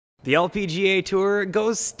The LPGA Tour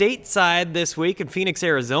goes stateside this week in Phoenix,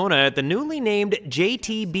 Arizona at the newly named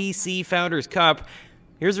JTBC Founders Cup.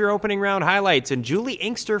 Here's your opening round highlights. And Julie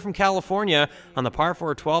Inkster from California on the par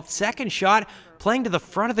 4 12th. Second shot playing to the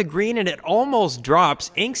front of the green and it almost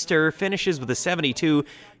drops. Inkster finishes with a 72.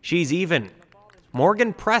 She's even.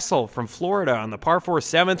 Morgan Pressel from Florida on the par 4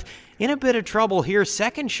 7th. In a bit of trouble here.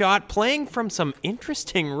 Second shot playing from some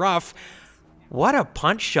interesting rough. What a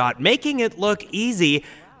punch shot, making it look easy.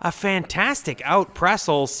 A fantastic out.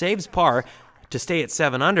 Pressel saves par to stay at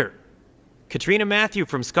 7 under. Katrina Matthew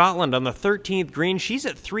from Scotland on the 13th green. She's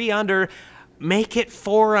at 3 under. Make it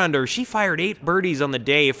 4 under. She fired 8 birdies on the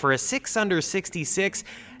day for a 6 under 66.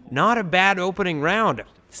 Not a bad opening round.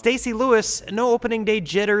 Stacey Lewis, no opening day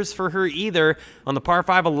jitters for her either. On the par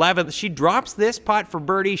 5 11th, she drops this putt for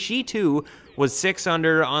birdie. She too was 6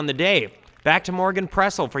 under on the day. Back to Morgan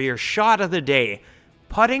Pressel for your shot of the day.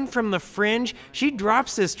 Putting from the fringe, she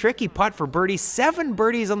drops this tricky putt for birdie. 7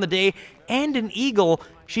 birdies on the day and an eagle.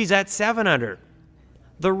 She's at 7 under.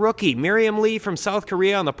 The rookie, Miriam Lee from South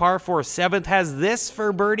Korea on the par 4 7th, has this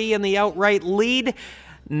for birdie in the outright lead.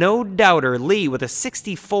 No doubter, Lee with a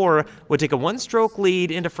 64 would take a 1-stroke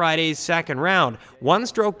lead into Friday's second round. 1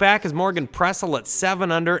 stroke back is Morgan Pressel at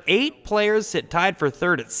 7 under. 8 players sit tied for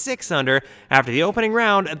third at 6 under after the opening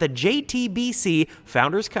round at the JTBC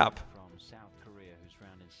Founders Cup.